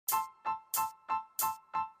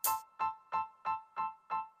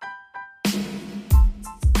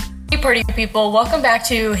party people, welcome back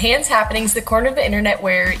to Hands Happenings, the corner of the internet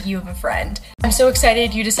where you have a friend. I'm so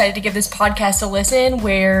excited you decided to give this podcast a listen,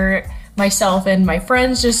 where myself and my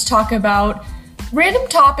friends just talk about random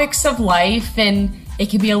topics of life, and it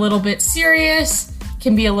can be a little bit serious,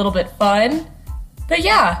 can be a little bit fun. But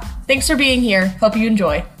yeah, thanks for being here. Hope you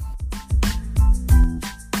enjoy.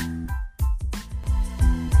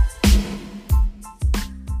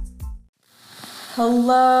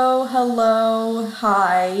 Hello,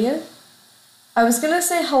 hi. I was gonna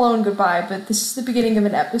say hello and goodbye, but this is the beginning of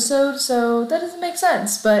an episode, so that doesn't make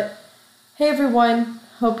sense. But hey everyone,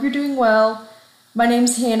 hope you're doing well. My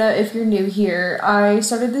name's Hannah if you're new here. I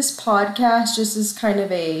started this podcast just as kind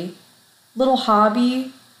of a little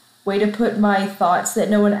hobby, way to put my thoughts that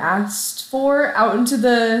no one asked for out into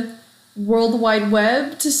the World Wide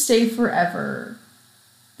Web to stay forever.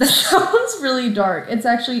 That sounds really dark. I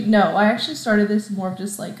actually started this more of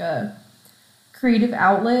just like a creative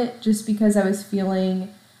outlet, just because I was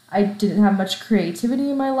feeling I didn't have much creativity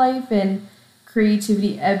in my life, and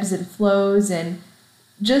creativity ebbs and flows, and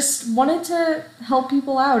just wanted to help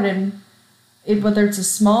people out, and whether it's a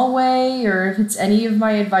small way or if it's any of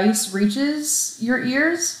my advice reaches your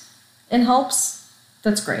ears and helps,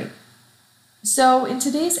 that's great. So in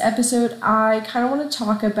today's episode, I kind of want to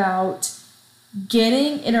talk about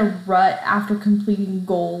getting in a rut after completing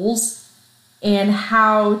goals and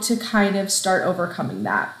how to kind of start overcoming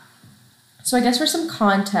that. So I guess for some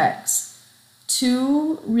context,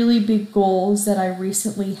 2 really big goals that I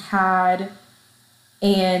recently had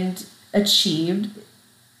and achieved.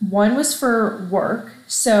 One was for work.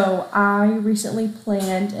 So I recently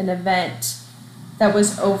planned an event that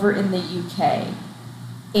was over in the UK.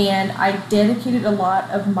 And I dedicated a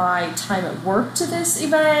lot of my time at work to this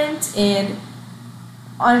event, and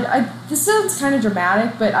this sounds kind of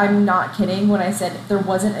dramatic, but I'm not kidding when I said there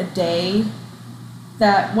wasn't a day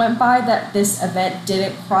that went by that this event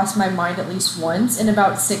didn't cross my mind at least once in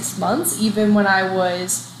about 6 months, even when I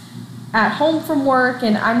was at home from work.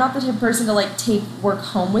 And I'm not the type of person to like take work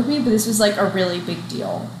home with me, but this was like a really big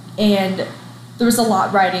deal. And there was a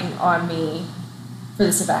lot riding on me for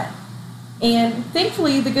this event. And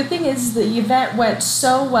thankfully, the good thing is the event went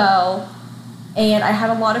so well, and I had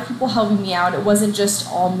a lot of people helping me out. It wasn't just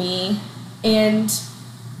all me. And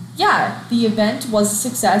yeah, the event was a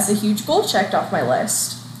success, a huge goal checked off my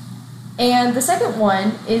list. And the second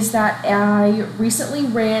one is that I recently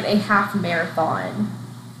ran a half marathon.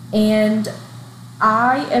 And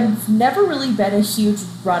I have never really been a huge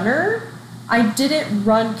runner. I didn't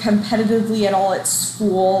run competitively at all at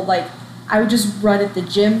school. Like, I would just run at the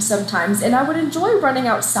gym sometimes, and I would enjoy running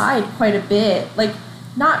outside quite a bit. Like,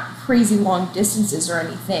 not crazy long distances or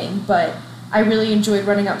anything, but I really enjoyed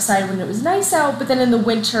running outside when it was nice out. But then in the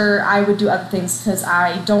winter, I would do other things because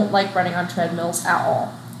I don't like running on treadmills at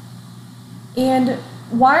all. And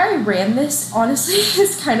why I ran this, honestly,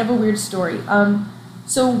 is kind of a weird story.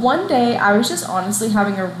 So one day, I was just honestly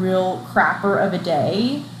having a real crapper of a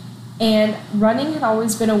day, and running had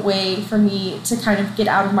always been a way for me to kind of get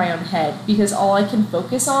out of my own head, because all I can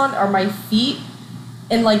focus on are my feet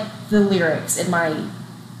and like the lyrics in my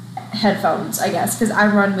headphones, I guess, because I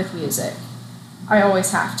run with music. I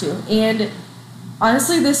always have to. And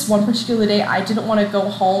honestly, this one particular day, I didn't want to go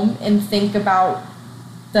home and think about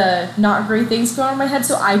the not great things going on in my head,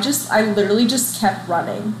 so I literally just kept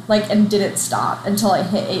running, like, and didn't stop until I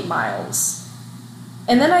hit 8 miles.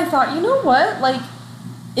 And then I thought, you know what, like,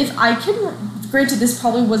 if I can, granted this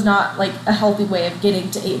probably was not like a healthy way of getting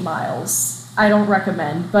to 8 miles, I don't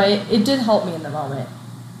recommend, but it did help me in the moment.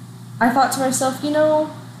 I thought to myself, you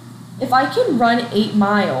know, if I can run 8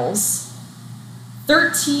 miles,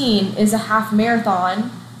 13 is a half marathon,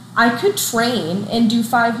 I could train and do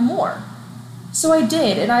 5 more. So I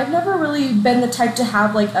did, and I've never really been the type to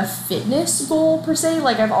have like a fitness goal per se.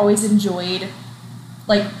 Like, I've always enjoyed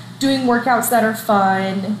like doing workouts that are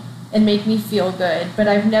fun and make me feel good, but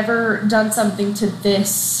I've never done something to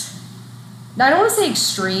this. Now, I don't want to say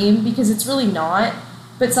extreme, because it's really not,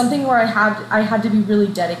 but something where I had to be really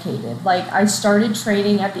dedicated. Like, I started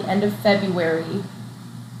training at the end of February.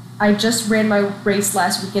 I just ran my race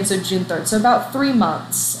last weekend, so June 3rd. So about 3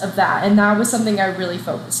 months of that, and that was something I really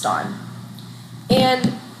focused on.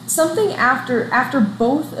 And something after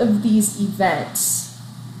both of these events,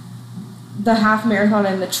 the half marathon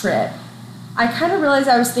and the trip, I kind of realized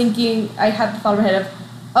I had the thought in my head of,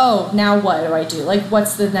 oh, now what do I do? Like,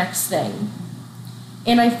 what's the next thing?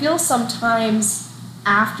 And I feel sometimes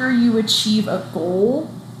after you achieve a goal,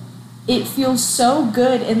 it feels so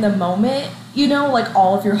good in the moment, you know, like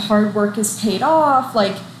all of your hard work is paid off,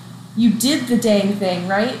 like you did the dang thing,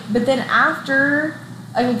 right? But then after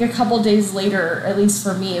like a couple days later, at least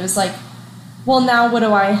for me, it was like, well, now what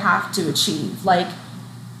do I have to achieve? Like,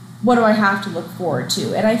 what do I have to look forward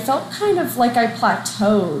to? And I felt kind of like I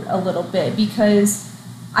plateaued a little bit because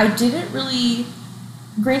I didn't really,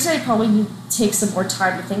 granted I probably need to take some more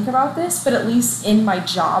time to think about this, but at least in my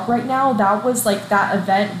job right now, that was like, that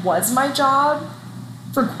event was my job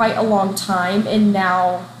for quite a long time, and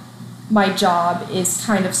now my job is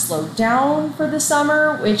kind of slowed down for the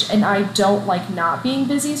summer, and I don't like not being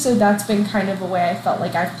busy, so that's been kind of a way I felt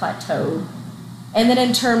like I've plateaued. And then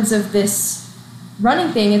in terms of this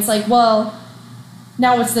running thing, it's like, well,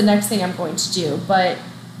 now what's the next thing I'm going to do? But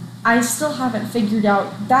I still haven't figured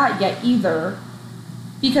out that yet either,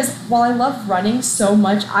 because while I love running so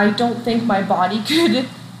much, I don't think my body could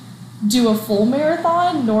do a full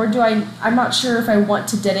marathon, nor I'm not sure if I want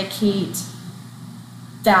to dedicate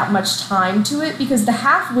that much time to it, because the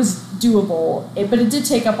half was doable, but it did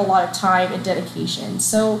take up a lot of time and dedication.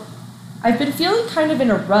 So I've been feeling kind of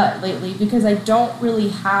in a rut lately because I don't really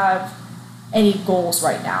have any goals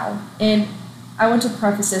right now. And I want to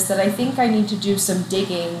preface this that I think I need to do some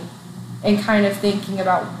digging and kind of thinking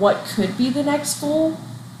about what could be the next goal.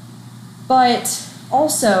 But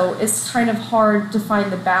also, it's kind of hard to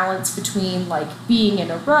find the balance between like being in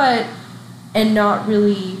a rut and not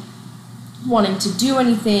really wanting to do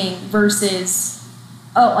anything versus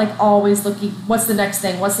like always looking, what's the next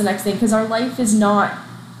thing, because our life is not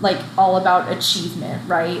like all about achievement,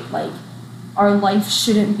 right? Like our life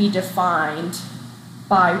shouldn't be defined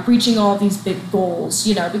by reaching all these big goals,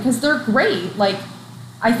 because they're great. Like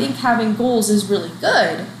I think having goals is really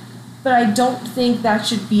good, but I don't think that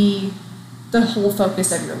should be the whole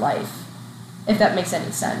focus of your life, if that makes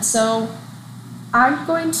any sense. So I'm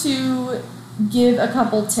going to give a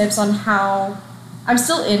couple tips on how I'm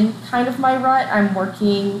still in kind of my rut. I'm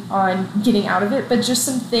working on getting out of it, but just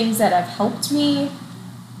some things that have helped me,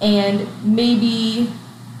 and maybe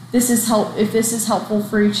if this is helpful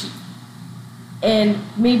for you, and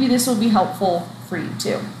maybe this will be helpful for you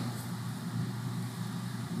too.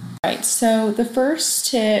 All right, so the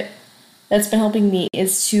first tip that's been helping me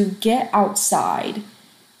is to get outside.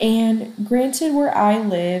 And granted, where I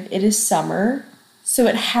live, it is summer, so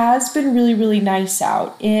it has been really, really nice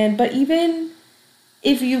out. But even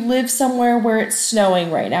if you live somewhere where it's snowing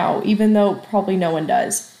right now, even though probably no one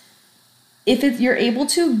does, you're able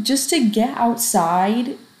to get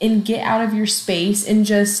outside and get out of your space, and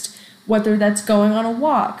just whether that's going on a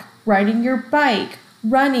walk, riding your bike,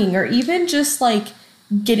 running, or even just like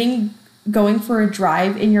going for a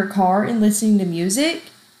drive in your car and listening to music,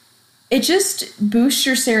 it just boosts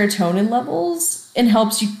your serotonin levels and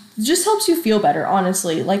helps you feel better,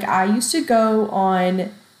 honestly. Like I used to go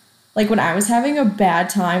on, like when I was having a bad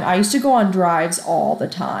time, I used to go on drives all the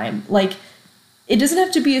time. Like it doesn't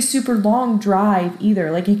have to be a super long drive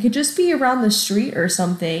either. Like it could just be around the street or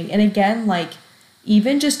something. And again, like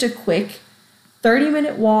even just a quick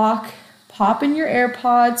 30-minute walk, pop in your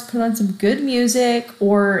AirPods, put on some good music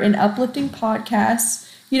or an uplifting podcast.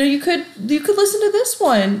 You could listen to this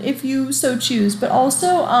one if you so choose, but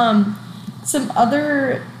also some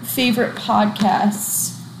other favorite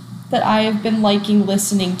podcasts that I have been liking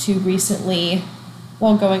listening to recently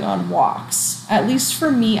while going on walks. At least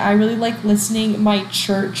for me, I really like listening. My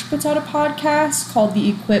church puts out a podcast called the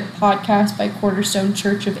Equip Podcast by Cornerstone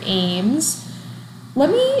Church of Ames. Let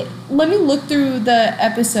me look through the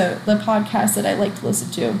podcast that I like to listen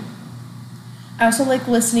to. I also like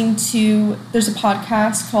listening to, there's a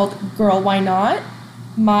podcast called Girl, Why Not?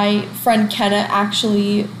 My friend Kenna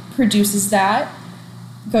actually produces that.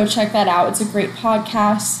 Go check that out. It's a great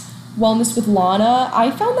podcast. Wellness with Lana.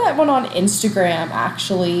 I found that one on Instagram,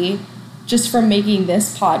 actually, just from making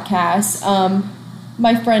this podcast.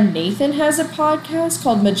 My friend Nathan has a podcast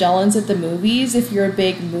called Magellan's at the Movies. If you're a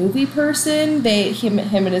big movie person, him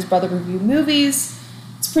and his brother review movies.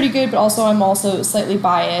 It's pretty good, but also I'm also slightly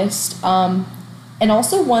biased. And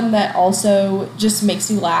also one that also just makes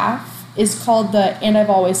me laugh is called the And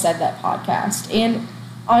I've Always Said That podcast. And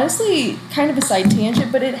honestly, kind of a side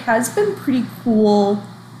tangent, but it has been pretty cool.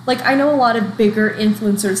 Like, I know a lot of bigger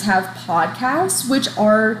influencers have podcasts,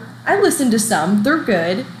 I listen to some, they're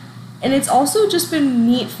good. And it's also just been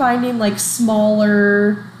neat finding, like,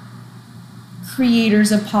 smaller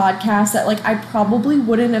creators of podcasts that, like, I probably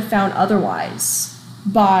wouldn't have found otherwise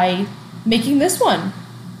by making this one.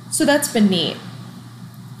 So that's been neat.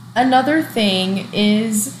 Another thing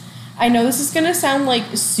is, I know this is going to sound,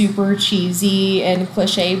 like, super cheesy and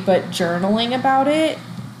cliche, but journaling about it,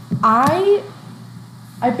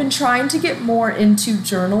 I've been trying to get more into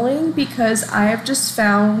journaling because I have just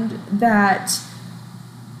found that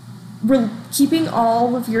keeping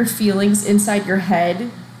all of your feelings inside your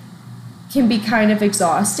head can be kind of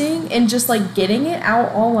exhausting, and just like getting it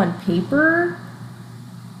out all on paper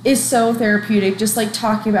is so therapeutic. Just like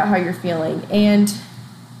talking about how you're feeling. And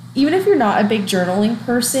even if you're not a big journaling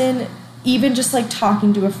person, even just like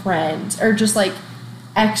talking to a friend or just like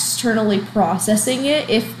externally processing it,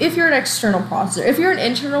 if you're an external processor. If you're an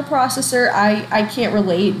internal processor, I can't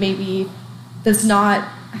relate. Maybe that's not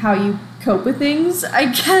how you cope with things, I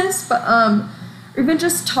guess. But or even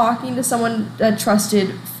just talking to someone, a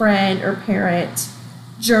trusted friend or parent,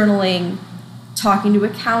 journaling, talking to a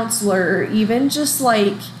counselor, or even just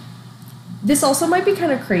like, this also might be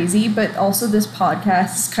kind of crazy, but also this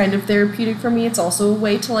podcast is kind of therapeutic for me. It's also a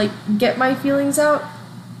way to like get my feelings out.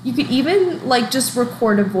 You could even like just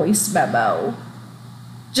record a voice memo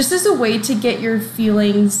just as a way to get your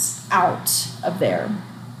feelings out of there.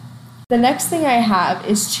 The next thing I have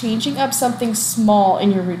is changing up something small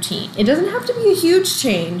in your routine. It doesn't have to be a huge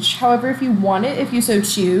change. However, if you want it, if you so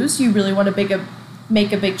choose, you really want to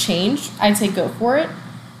make a big change, I'd say go for it.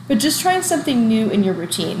 But just trying something new in your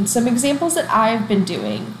routine. Some examples that I've been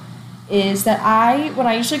doing is that when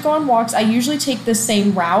I usually go on walks, I usually take the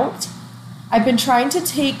same route. I've been trying to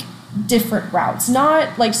take different routes,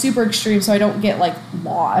 not like super extreme so I don't get like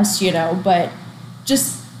lost, but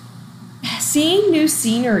just seeing new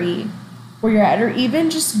scenery where you're at, or even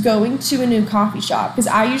just going to a new coffee shop, because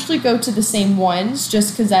I usually go to the same ones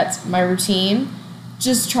just because that's my routine.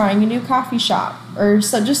 Just trying a new coffee shop, or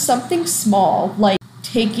so just something small, like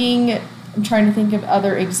I'm trying to think of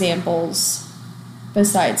other examples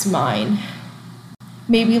besides mine.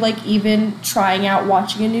 Maybe like even trying out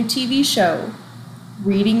watching a new TV show,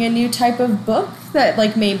 reading a new type of book that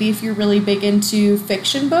like maybe if you're really big into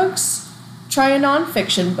fiction books, try a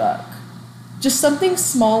nonfiction book. Just something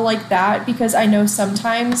small like that, because I know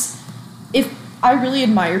sometimes if I really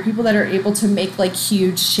admire people that are able to make like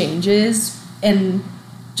huge changes and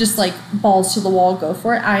just like balls to the wall, go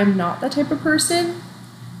for it. I am not that type of person.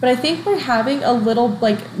 But I think by having a little,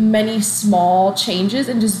 like many small changes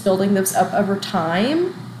and just building those up over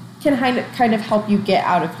time can kind of help you get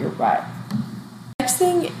out of your rut. Next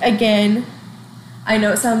thing, again, I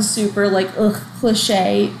know it sounds super like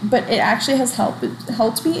cliche, but it actually has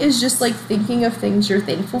helped me, is just like thinking of things you're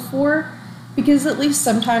thankful for. Because at least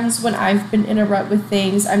sometimes when I've been in a rut with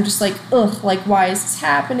things, I'm just like, like why is this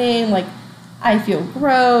happening? Like I feel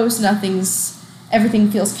gross,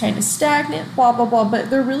 everything feels kind of stagnant, blah, blah, blah. But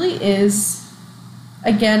there really is,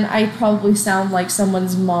 again, I probably sound like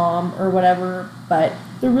someone's mom or whatever, but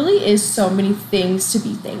there really is so many things to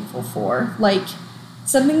be thankful for. Like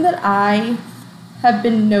something that I have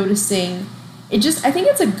been noticing, I think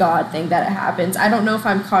it's a God thing that it happens. I don't know if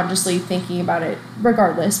I'm consciously thinking about it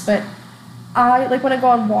regardless, but I like when I go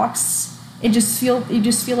on walks, you just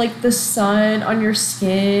feel like the sun on your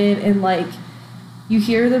skin, and like you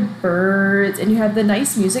hear the birds and you have the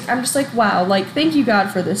nice music. I'm just like, wow, like, thank you, God,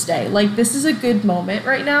 for this day. Like, this is a good moment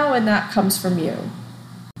right now, and that comes from you.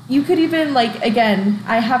 You could even, like, again,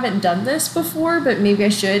 I haven't done this before, but maybe I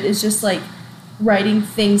should, is just, like, writing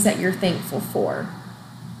things that you're thankful for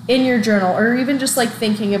in your journal, or even just, like,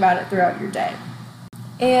 thinking about it throughout your day.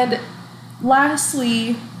 And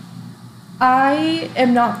lastly, I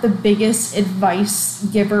am not the biggest advice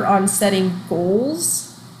giver on setting goals,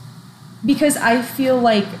 because I feel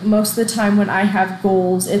like most of the time when I have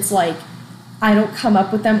goals, it's like I don't come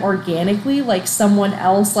up with them organically. Like someone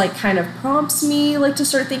else like kind of prompts me like to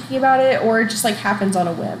start thinking about it, or it just like happens on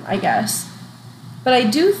a whim, I guess. But I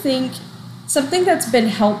do think something that's been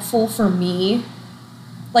helpful for me,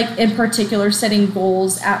 like in particular setting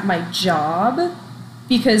goals at my job,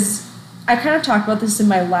 because I kind of talked about this in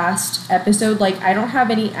my last episode. Like, I don't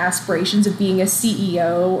have any aspirations of being a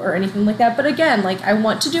CEO or anything like that. But again, like, I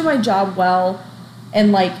want to do my job well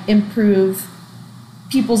and, like, improve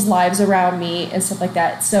people's lives around me and stuff like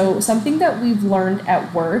that. So something that we've learned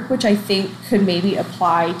at work, which I think could maybe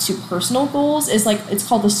apply to personal goals, is, like, it's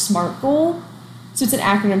called the SMART goal. So it's an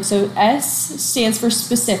acronym. So S stands for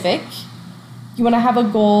specific. You want to have a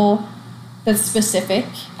goal that's specific.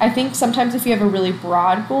 I think sometimes if you have a really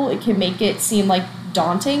broad goal, it can make it seem like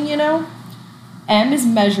daunting, M is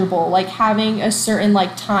measurable, like having a certain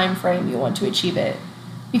like time frame you want to achieve it.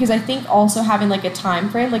 Because I think also having like a time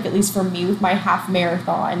frame, like at least for me with my half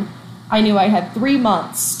marathon, I knew I had 3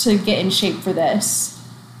 months to get in shape for this.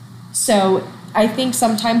 So I think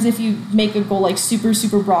sometimes if you make a goal like super,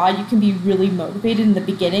 super broad, you can be really motivated in the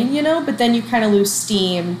beginning, but then you kind of lose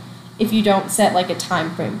steam if you don't set like a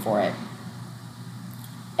time frame for it.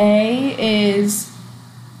 A is,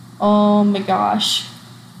 oh my gosh,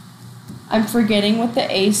 I'm forgetting what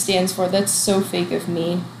the A stands for. That's so fake of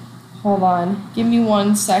me. Hold on. Give me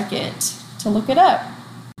 1 second to look it up.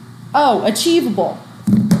 Oh, achievable.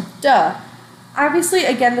 Duh. Obviously,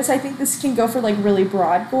 again, I think this can go for like really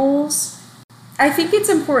broad goals. I think it's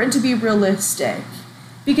important to be realistic,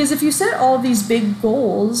 because if you set all of these big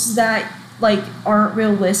goals that like aren't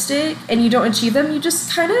realistic and you don't achieve them, you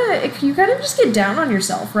kind of just get down on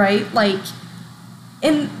yourself, right? Like,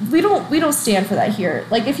 and we don't stand for that here.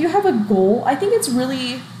 Like, if you have a goal, I think it's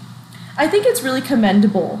really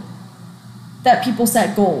commendable that people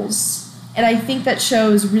set goals. And I think that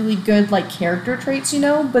shows really good, like, character traits,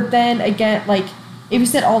 But then, again, like, if you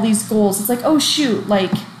set all these goals, it's like, oh, shoot,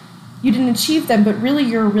 like, you didn't achieve them, but really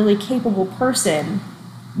you're a really capable person.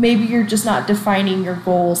 Maybe you're just not defining your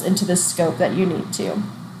goals into the scope that you need to.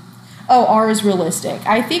 Oh, R is realistic.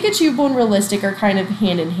 I think achievable and realistic are kind of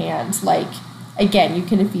hand in hand. Like, again, you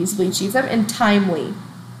can feasibly achieve them, and timely.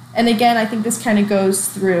 And again, I think this kind of goes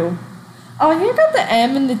through... Oh, I think I got the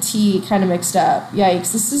M and the T kind of mixed up.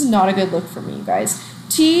 Yikes, this is not a good look for me, guys.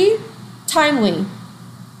 T, timely.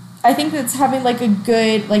 I think that's having, like, a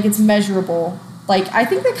good, like, it's measurable. Like, I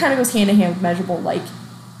think that kind of goes hand in hand with measurable. Like,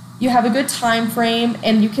 you have a good time frame,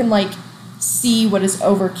 and you can, like, see what is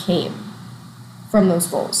overcame from those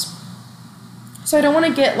goals. So I don't want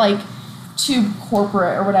to get, like, too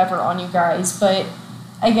corporate or whatever on you guys, but,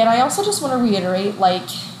 again, I also just want to reiterate, like...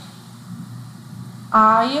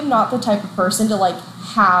 I am not the type of person to, like,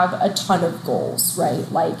 have a ton of goals, right?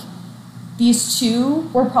 Like, these two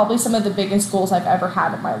were probably some of the biggest goals I've ever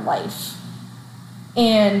had in my life.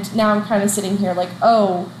 And now I'm kind of sitting here like,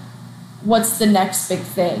 oh, what's the next big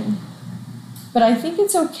thing? But I think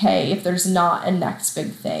it's okay if there's not a next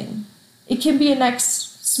big thing. It can be a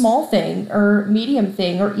next small thing or medium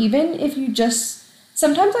thing, or even if you just...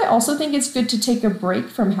 Sometimes I also think it's good to take a break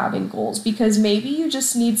from having goals, because maybe you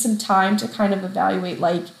just need some time to kind of evaluate,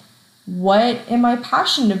 like, what am I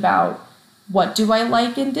passionate about? What do I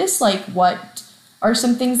like and dislike? What are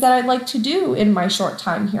some things that I'd like to do in my short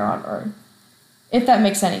time here on Earth? If that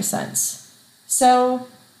makes any sense. So,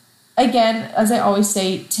 again, as I always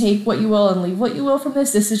say, take what you will and leave what you will from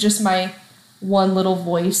this. This is just my one little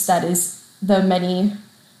voice that is the many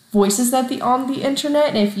voices that on the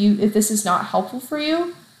internet. And if this is not helpful for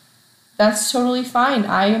you, that's totally fine.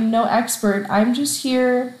 I am no expert. I'm just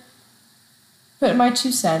here putting my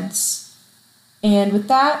 2 cents. And with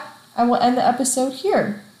that, I will end the episode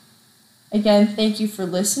here. Again, thank you for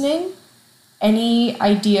listening. Any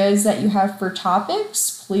ideas that you have for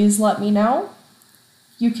topics, please let me know.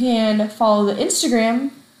 You can follow the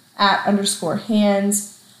Instagram at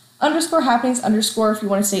 _hands_happenings_ if you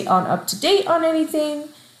want to stay up to date on anything.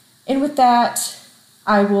 And with that,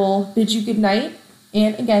 I will bid you good night.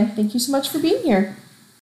 And again, thank you so much for being here.